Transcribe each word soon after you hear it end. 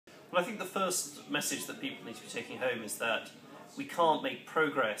Well, I think the first message that people need to be taking home is that we can't make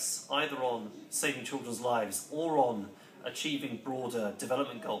progress either on saving children's lives or on achieving broader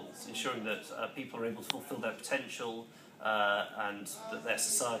development goals, ensuring that people are able to fulfil their potential and that their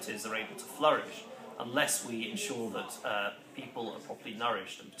societies are able to flourish, unless we ensure that people are properly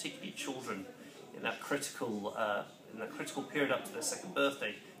nourished, and particularly children in that critical period up to their second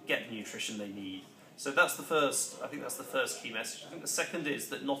birthday get the nutrition they need. So that's the first. I think that's the first key message. I think the second is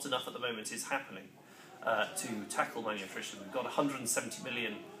that not enough at the moment is happening to tackle malnutrition. We've got 170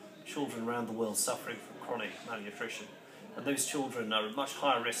 million children around the world suffering from chronic malnutrition, and those children are at much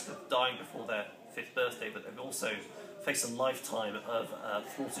higher risk of dying before their 5th birthday, but they've also faced a lifetime of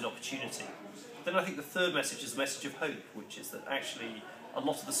thwarted opportunity. Then I think the third message is a message of hope, which is that actually a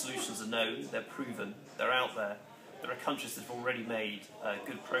lot of the solutions are known, they're proven, they're out there. There are countries that have already made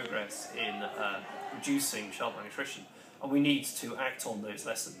good progress in reducing child malnutrition, and we need to act on those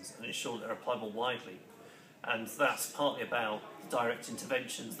lessons and ensure that they're applicable widely. And that's partly about direct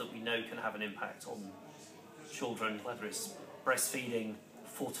interventions that we know can have an impact on children, whether it's breastfeeding,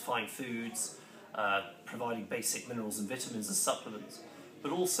 fortifying foods, providing basic minerals and vitamins as supplements,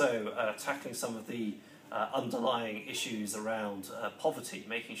 but also tackling some of the underlying issues around poverty,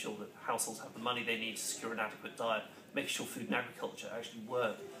 making sure that households have the money they need to secure an adequate diet, making sure food and agriculture actually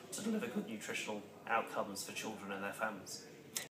work to deliver good nutritional outcomes for children and their families.